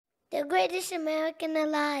The greatest American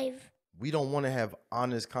alive. We don't want to have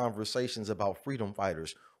honest conversations about freedom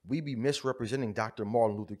fighters. We be misrepresenting Dr.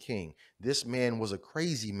 Martin Luther King. This man was a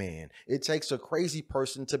crazy man. It takes a crazy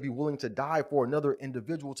person to be willing to die for another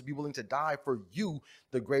individual, to be willing to die for you,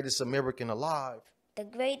 the greatest American alive. The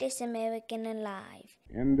greatest American alive.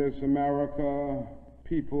 In this America,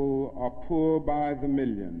 people are poor by the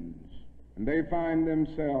millions, and they find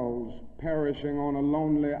themselves perishing on a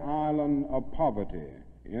lonely island of poverty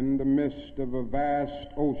in the midst of a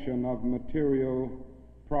vast ocean of material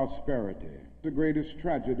prosperity. The greatest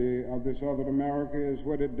tragedy of this other America is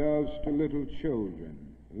what it does to little children.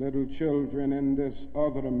 Little children in this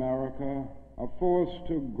other America are forced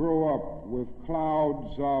to grow up with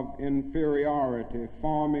clouds of inferiority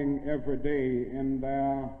forming every day in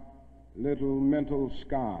their little mental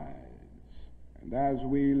skies. And as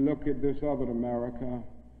we look at this other America,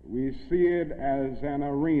 we see it as an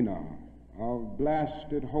arena of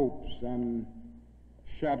blasted hopes and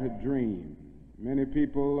shattered dreams. Many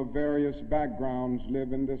people of various backgrounds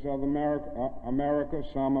live in this other America.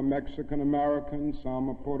 Some are Mexican Americans, some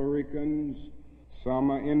are Puerto Ricans, some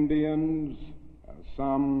are Indians,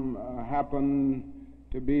 some happen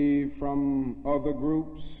to be from other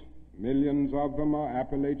groups. Millions of them are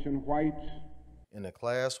Appalachian whites. In a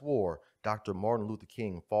class war, Dr. Martin Luther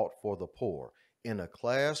King fought for the poor. In a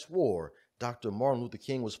class war, Dr. Martin Luther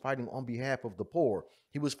King was fighting on behalf of the poor.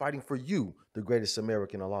 He was fighting for you, the greatest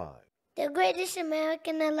American alive. The greatest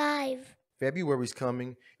American alive. February's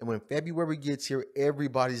coming, and when February gets here,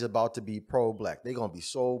 everybody's about to be pro-black. They're going to be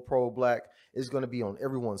so pro-black. It's going to be on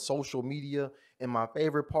everyone's social media. And my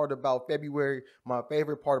favorite part about February, my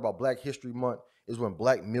favorite part about Black History Month is when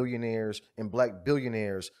black millionaires and black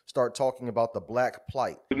billionaires start talking about the black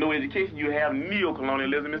plight. With no education, you have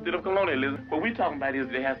neo-colonialism instead of colonialism. What we're talking about is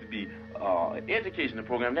there has to be an educational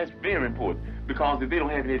program. That's very important, because if they don't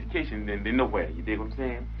have an education, then they're nowhere. You dig what I'm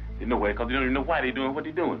saying? They're nowhere, because they don't even know why they're doing what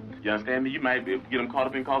they're doing. You understand me? You might get them caught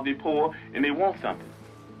up in because they're poor and they want something.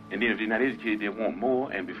 And then if they're not educated, they want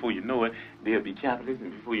more, and before you know it, they'll be capitalists,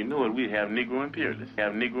 and before you know it, we have Negro imperialists,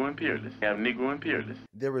 have Negro imperialists, have Negro imperialists.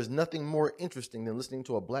 There is nothing more interesting than listening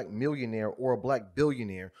to a black millionaire or a black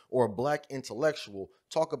billionaire or a black intellectual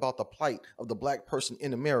talk about the plight of the black person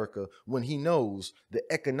in America when he knows the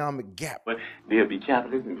economic gap. But they'll be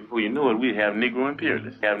capitalists, and before you know it, we have Negro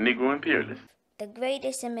imperialists, have Negro imperialists. The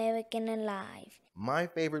greatest American alive. My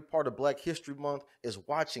favorite part of Black History Month is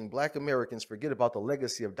watching Black Americans forget about the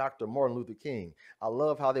legacy of Dr. Martin Luther King. I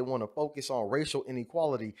love how they want to focus on racial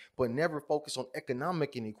inequality, but never focus on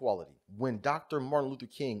economic inequality. When Dr. Martin Luther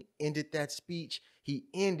King ended that speech, he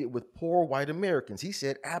ended with poor white Americans. He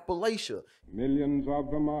said Appalachia. Millions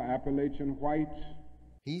of them are Appalachian whites.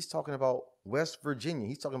 He's talking about West Virginia.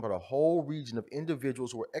 He's talking about a whole region of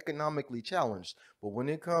individuals who are economically challenged. But when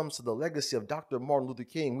it comes to the legacy of Dr. Martin Luther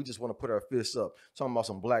King, we just want to put our fists up, talking about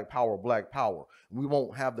some black power, black power. We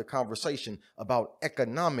won't have the conversation about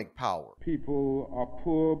economic power. People are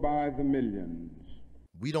poor by the millions.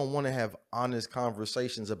 We don't want to have honest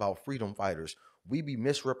conversations about freedom fighters. We be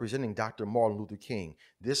misrepresenting Dr. Martin Luther King.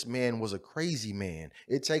 This man was a crazy man.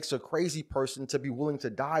 It takes a crazy person to be willing to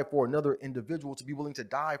die for another individual, to be willing to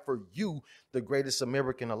die for you, the greatest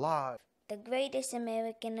American alive. The greatest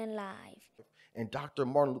American alive. And Dr.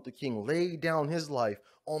 Martin Luther King laid down his life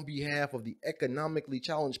on behalf of the economically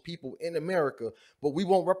challenged people in America, but we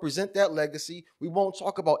won't represent that legacy. We won't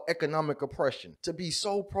talk about economic oppression. To be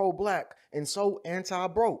so pro-black and so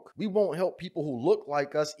anti-broke, we won't help people who look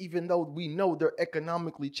like us, even though we know they're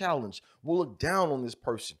economically challenged. We'll look down on this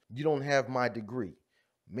person. You don't have my degree.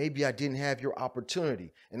 Maybe I didn't have your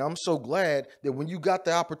opportunity. And I'm so glad that when you got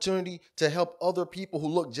the opportunity to help other people who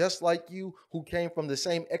look just like you, who came from the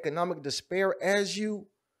same economic despair as you,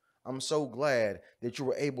 I'm so glad that you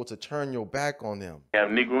were able to turn your back on them. Have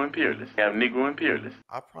Negro imperialists, have Negro imperialists.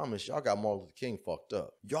 I promise y'all got Martin Luther King fucked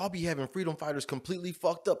up. Y'all be having freedom fighters completely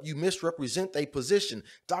fucked up. You misrepresent their position.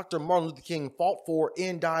 Dr. Martin Luther King fought for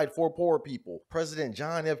and died for poor people. President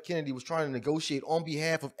John F. Kennedy was trying to negotiate on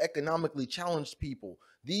behalf of economically challenged people.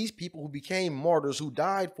 These people who became martyrs, who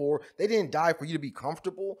died for, they didn't die for you to be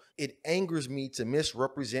comfortable. It angers me to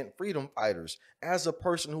misrepresent freedom fighters. As a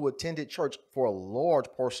person who attended church for a large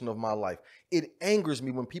portion of my life, it angers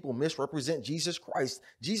me when people misrepresent Jesus Christ.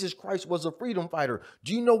 Jesus Christ was a freedom fighter.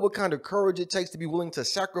 Do you know what kind of courage it takes to be willing to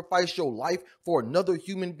sacrifice your life for another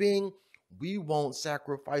human being? We won't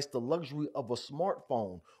sacrifice the luxury of a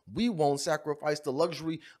smartphone. We won't sacrifice the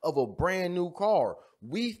luxury of a brand new car.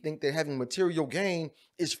 We think that having material gain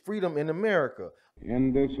is freedom in America.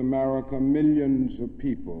 In this America, millions of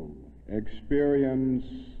people experience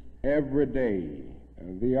every day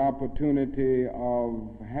the opportunity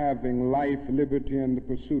of having life, liberty, and the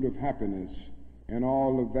pursuit of happiness in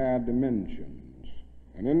all of their dimensions.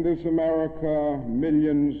 And in this America,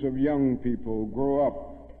 millions of young people grow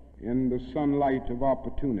up in the sunlight of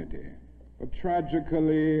opportunity. But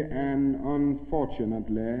tragically and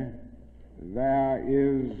unfortunately, there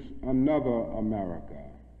is another America.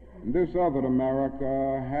 And this other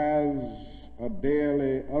America has a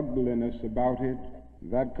daily ugliness about it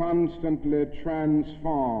that constantly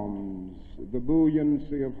transforms the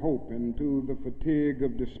buoyancy of hope into the fatigue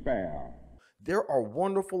of despair. There are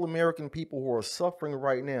wonderful American people who are suffering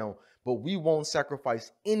right now, but we won't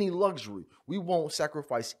sacrifice any luxury. We won't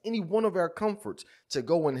sacrifice any one of our comforts to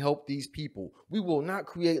go and help these people. We will not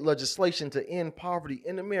create legislation to end poverty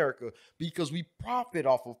in America because we profit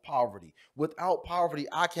off of poverty. Without poverty,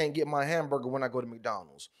 I can't get my hamburger when I go to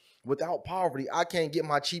McDonald's. Without poverty, I can't get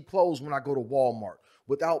my cheap clothes when I go to Walmart.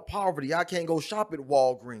 Without poverty, I can't go shop at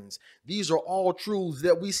Walgreens. These are all truths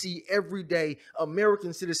that we see every day.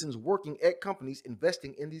 American citizens working at companies,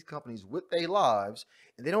 investing in these companies with their lives,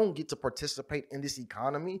 and they don't get to participate in this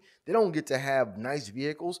economy. They don't get to have nice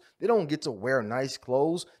vehicles. They don't get to wear nice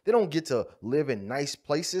clothes. They don't get to live in nice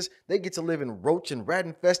places. They get to live in roach and rat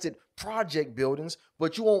infested project buildings,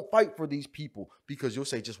 but you won't fight for these people because you'll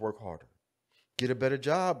say just work harder. Get a better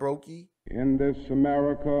job, brokey. In this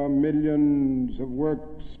America, millions of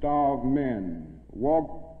work-starved men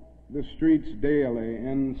walk the streets daily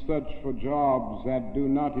in search for jobs that do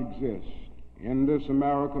not exist. In this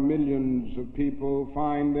America, millions of people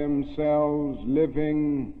find themselves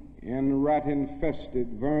living in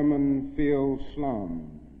rat-infested, vermin-filled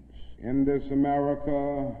slums. In this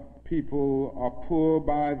America, people are poor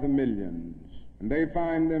by the millions, and they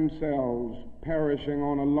find themselves perishing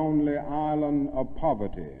on a lonely island of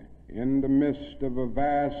poverty in the midst of a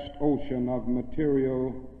vast ocean of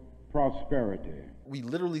material prosperity. We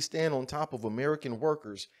literally stand on top of American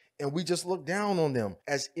workers and we just look down on them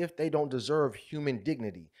as if they don't deserve human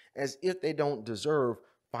dignity, as if they don't deserve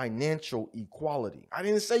financial equality. I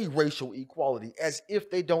didn't say racial equality, as if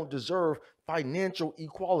they don't deserve financial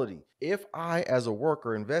equality. If I, as a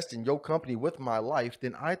worker, invest in your company with my life,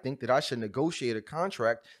 then I think that I should negotiate a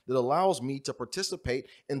contract that allows me to participate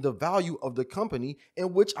in the value of the company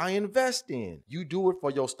in which I invest in. You do it for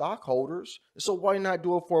your stockholders, so why not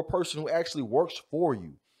do it for a person who actually works for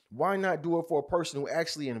you? Why not do it for a person who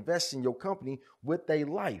actually invests in your company with their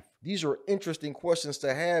life? These are interesting questions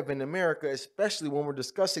to have in America, especially when we're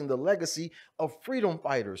discussing the legacy of freedom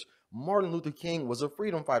fighters. Martin Luther King was a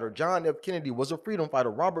freedom fighter. John F. Kennedy was a freedom fighter.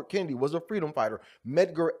 Robert Kennedy was a freedom fighter.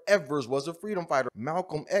 Medgar Evers was a freedom fighter.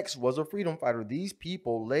 Malcolm X was a freedom fighter. These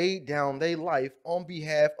people laid down their life on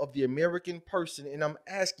behalf of the American person, and I'm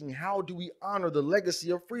asking, how do we honor the legacy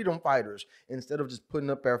of freedom fighters instead of just putting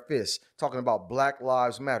up our fists, talking about Black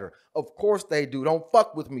Lives Matter? Of course they do. Don't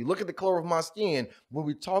fuck with me. Look at the color of my skin. When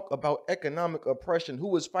we talk about economic oppression,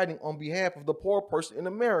 who is fighting on behalf of the poor person in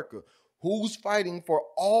America? Who's fighting for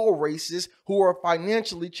all races who are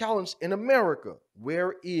financially challenged in America?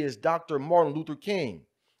 Where is Dr. Martin Luther King?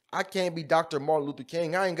 I can't be Dr. Martin Luther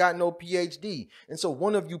King. I ain't got no PhD. And so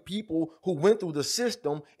one of you people who went through the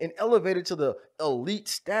system and elevated to the elite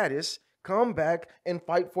status, come back and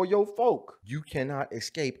fight for your folk. You cannot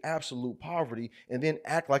escape absolute poverty and then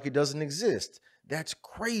act like it doesn't exist. That's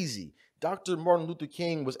crazy. Dr. Martin Luther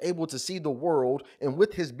King was able to see the world and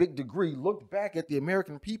with his big degree looked back at the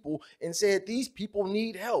American people and said, these people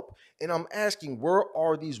need help. And I'm asking, where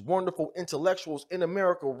are these wonderful intellectuals in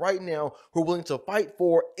America right now who are willing to fight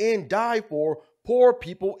for and die for poor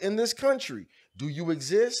people in this country? Do you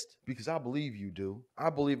exist? Because I believe you do.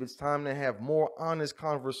 I believe it's time to have more honest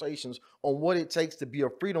conversations on what it takes to be a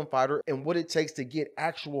freedom fighter and what it takes to get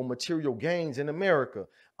actual material gains in America.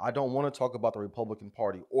 I don't want to talk about the Republican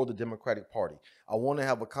Party or the Democratic Party. I want to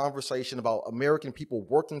have a conversation about American people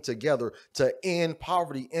working together to end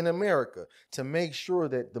poverty in America, to make sure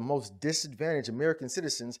that the most disadvantaged American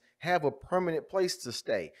citizens have a permanent place to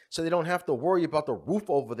stay, so they don't have to worry about the roof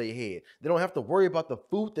over their head. They don't have to worry about the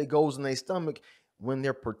food that goes in their stomach when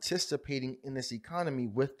they're participating in this economy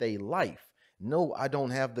with their life. No, I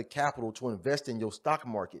don't have the capital to invest in your stock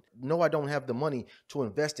market. No, I don't have the money to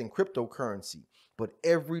invest in cryptocurrency. But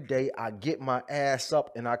every day I get my ass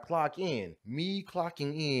up and I clock in. Me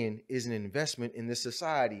clocking in is an investment in this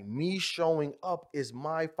society. Me showing up is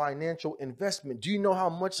my financial investment. Do you know how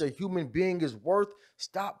much a human being is worth?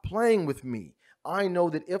 Stop playing with me. I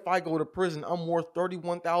know that if I go to prison, I'm worth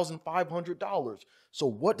 $31,500. So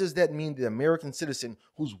what does that mean the American citizen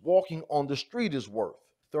who's walking on the street is worth?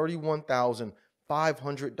 $31,500.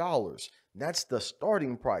 $500. That's the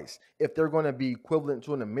starting price. If they're going to be equivalent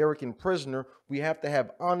to an American prisoner, we have to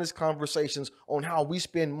have honest conversations on how we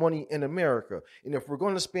spend money in America. And if we're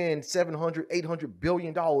going to spend $700, $800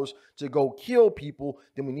 billion to go kill people,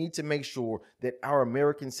 then we need to make sure that our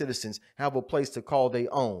American citizens have a place to call their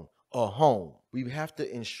own, a home. We have to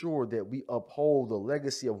ensure that we uphold the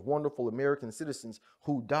legacy of wonderful American citizens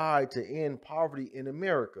who died to end poverty in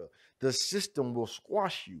America. The system will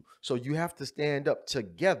squash you, so you have to stand up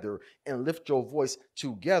together and lift your voice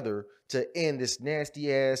together to end this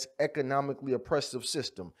nasty-ass, economically oppressive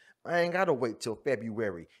system. I ain't got to wait till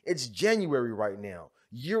February. It's January right now.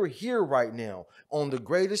 You're here right now on the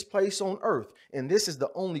greatest place on earth, and this is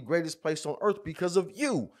the only greatest place on earth because of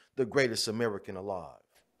you, the greatest American alive.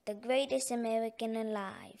 The greatest American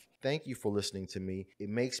alive. Thank you for listening to me. It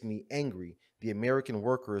makes me angry. The American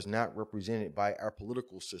worker is not represented by our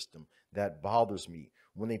political system. That bothers me.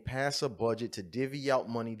 When they pass a budget to divvy out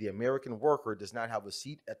money, the American worker does not have a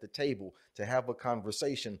seat at the table to have a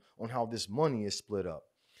conversation on how this money is split up.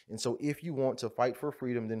 And so if you want to fight for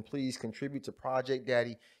freedom, then please contribute to Project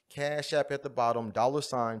Daddy, Cash App at the bottom,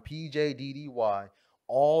 $PJDDY.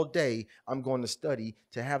 All day, I'm going to study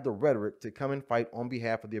to have the rhetoric to come and fight on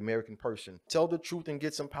behalf of the American person. Tell the truth and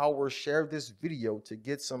get some power. Share this video to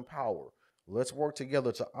get some power. Let's work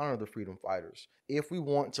together to honor the freedom fighters. If we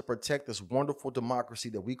want to protect this wonderful democracy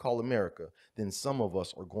that we call America, then some of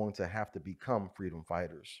us are going to have to become freedom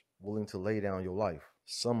fighters, willing to lay down your life.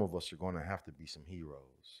 Some of us are going to have to be some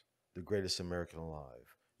heroes. The greatest American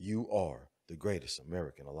alive. You are the greatest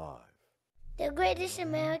American alive. The greatest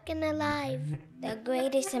American alive. The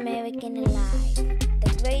greatest American alive.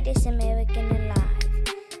 The greatest American alive.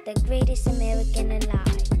 The greatest American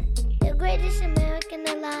alive. The greatest American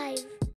alive.